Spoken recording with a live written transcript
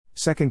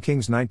2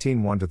 Kings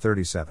 19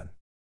 1-37.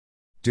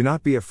 Do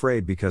not be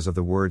afraid because of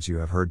the words you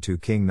have heard. 2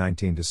 King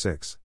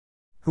 19-6.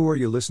 Who are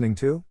you listening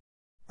to?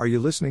 Are you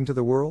listening to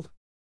the world?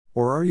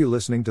 Or are you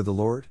listening to the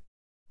Lord?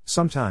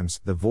 Sometimes,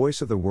 the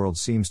voice of the world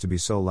seems to be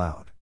so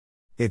loud.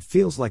 It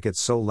feels like it's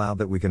so loud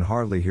that we can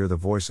hardly hear the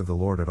voice of the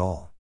Lord at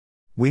all.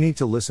 We need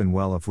to listen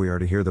well if we are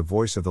to hear the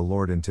voice of the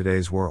Lord in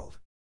today's world.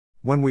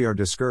 When we are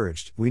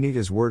discouraged, we need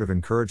His word of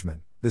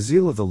encouragement. The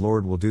zeal of the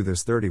Lord will do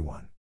this.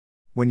 31.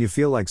 When you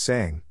feel like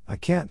saying, I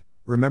can't,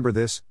 remember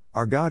this,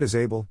 our God is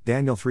able.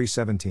 Daniel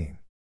 3:17.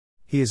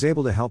 He is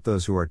able to help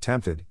those who are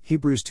tempted.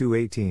 Hebrews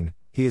 2:18.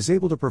 He is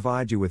able to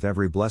provide you with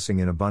every blessing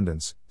in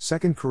abundance.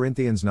 2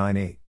 Corinthians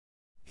 9:8.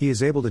 He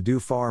is able to do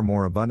far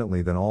more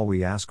abundantly than all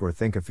we ask or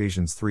think.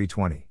 Ephesians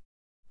 3:20.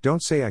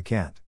 Don't say I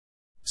can't.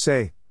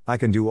 Say, I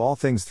can do all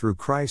things through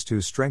Christ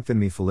who strengthened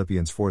me.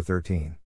 Philippians 4:13.